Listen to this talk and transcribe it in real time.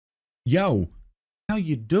Yo, how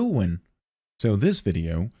you doing? So this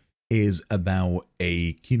video is about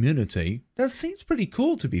a community that seems pretty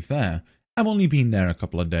cool, to be fair. I've only been there a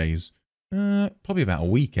couple of days. Probably about a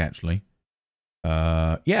week, actually.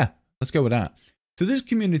 Yeah, let's go with that. So this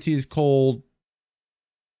community is called...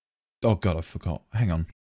 Oh god, I forgot. Hang on.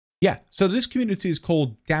 Yeah, so this community is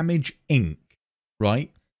called Damage Inc.,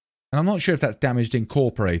 right? And I'm not sure if that's Damaged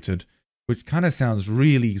Incorporated, which kind of sounds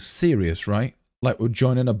really serious, right? Like we're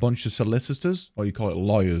joining a bunch of solicitors, or you call it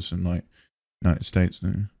lawyers in like United States. No,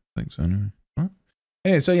 I think so. Anyway. Huh?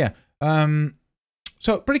 Anyway, so yeah,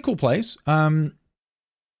 so pretty cool place.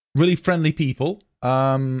 Really friendly people.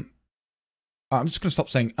 I'm just gonna stop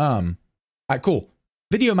saying Alright, cool.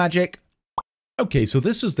 Video magic. Okay, so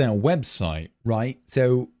this is their website, right?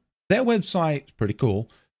 So their website's pretty cool.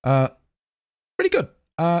 Pretty good.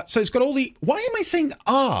 So it's got all the... Why am I saying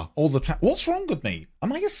all the time? What's wrong with me?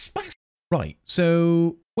 Am I a spaz? Right,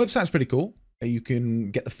 so website's pretty cool. You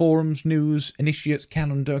can get the forums, news, initiates,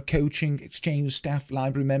 calendar, coaching, exchange, staff,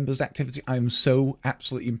 library members, activity. I'm so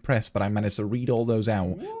absolutely impressed, but I managed to read all those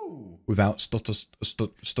out without stutter.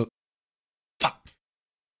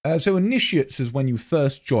 So initiates is when you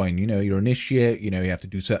first join. You know, you're initiate, you know, you have to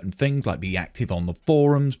do certain things like be active on the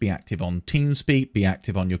forums, be active on TeamSpeak, be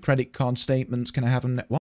active on your credit card statements. Can I have them?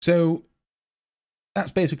 What? So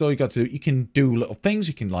that's basically all you got to do. You can do little things.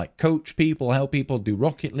 You can like coach people, help people, do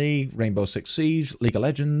Rocket League, Rainbow Six Siege, League of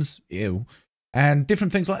Legends, and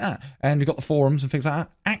different things like that. And you've got the forums and things like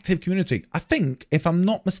that. Active community. I think, if I'm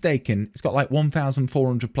not mistaken, it's got like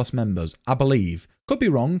 1,400 plus members, I believe. Could be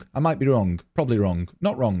wrong. I might be wrong. Probably wrong.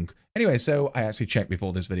 Not wrong. Anyway, so I actually checked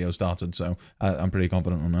before this video started, so I'm pretty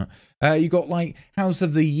confident on that. You got like House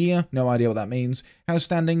of the Year. No idea what that means. House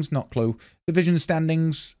standings. Not a clue. Division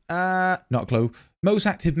standings. Not a clue. Most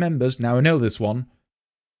active members. Now I know this one.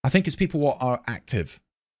 I think it's people what are active.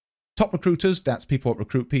 Top recruiters, that's people that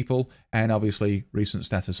recruit people, and obviously recent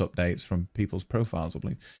status updates from people's profiles, I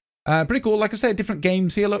believe. Pretty cool. Like I said, different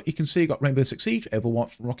games here. Look, you can see you got Rainbow Six Siege,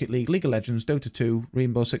 Overwatch, Rocket League, League of Legends, Dota 2,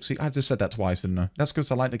 Rainbow Six Siege. I just said that twice, didn't I? That's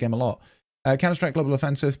because I like the game a lot. Counter-Strike Global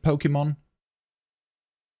Offensive, Pokemon.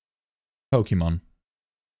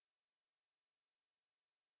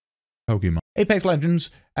 Apex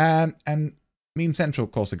Legends, and Meme Central.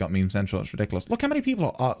 Of course, they got Meme Central. It's ridiculous. Look how many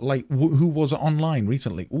people are like who was online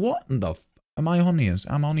recently. What in the? Am I on here?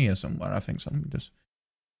 I'm on here somewhere. I think so. Let me just.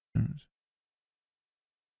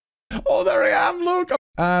 Oh, there I am. Look.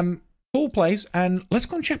 Cool place, and let's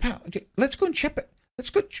go and check out. Let's go and check it. Let's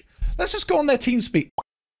just go on their TeamSpeak.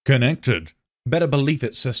 Connected. Better believe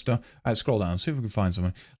it, sister. Scroll down, see if we can find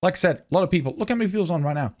someone. Like I said, a lot of people. Look how many people's on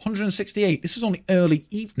right now. 168. This is only early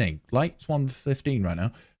evening. Like, it's 1:15 right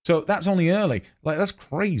now. So that's only early. Like, that's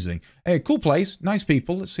crazy. Hey, cool place. Nice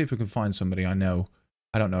people. Let's see if we can find somebody I know.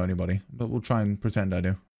 I don't know anybody, but we'll try and pretend I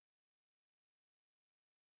do.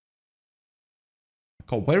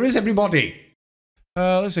 Cool. Where is everybody?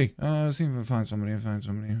 Let's see. Let's see if we can find somebody. Kind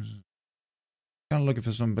of looking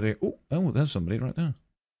for somebody. Oh, there's somebody right there.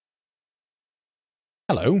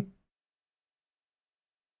 Hello.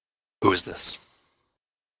 Who is this?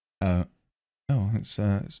 Oh, it's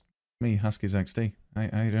me, Huskies XD.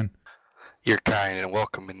 How you doing? You're kind and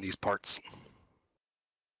welcome in these parts.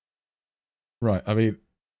 Right, I mean...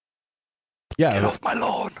 Yeah. Get off my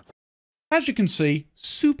lawn! As you can see,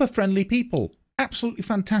 super friendly people. Absolutely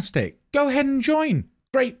fantastic. Go ahead and join.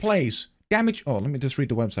 Great place. Damage... Oh, let me just read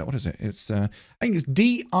the website. What is it? It's, I think it's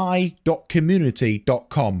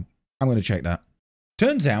di.community.com. I'm going to check that.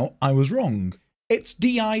 Turns out I was wrong. It's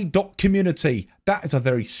di.community. That is a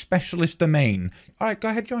very specialist domain. Alright, go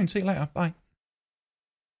ahead, join. See you later. Bye.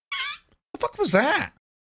 The fuck was that?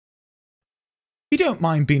 You don't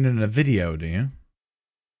mind being in a video, do you?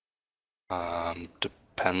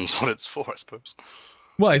 Depends what it's for, I suppose.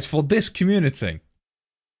 Well, it's for this community.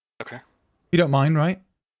 Okay. You don't mind, right?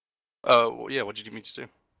 Yeah, what did you need me to do?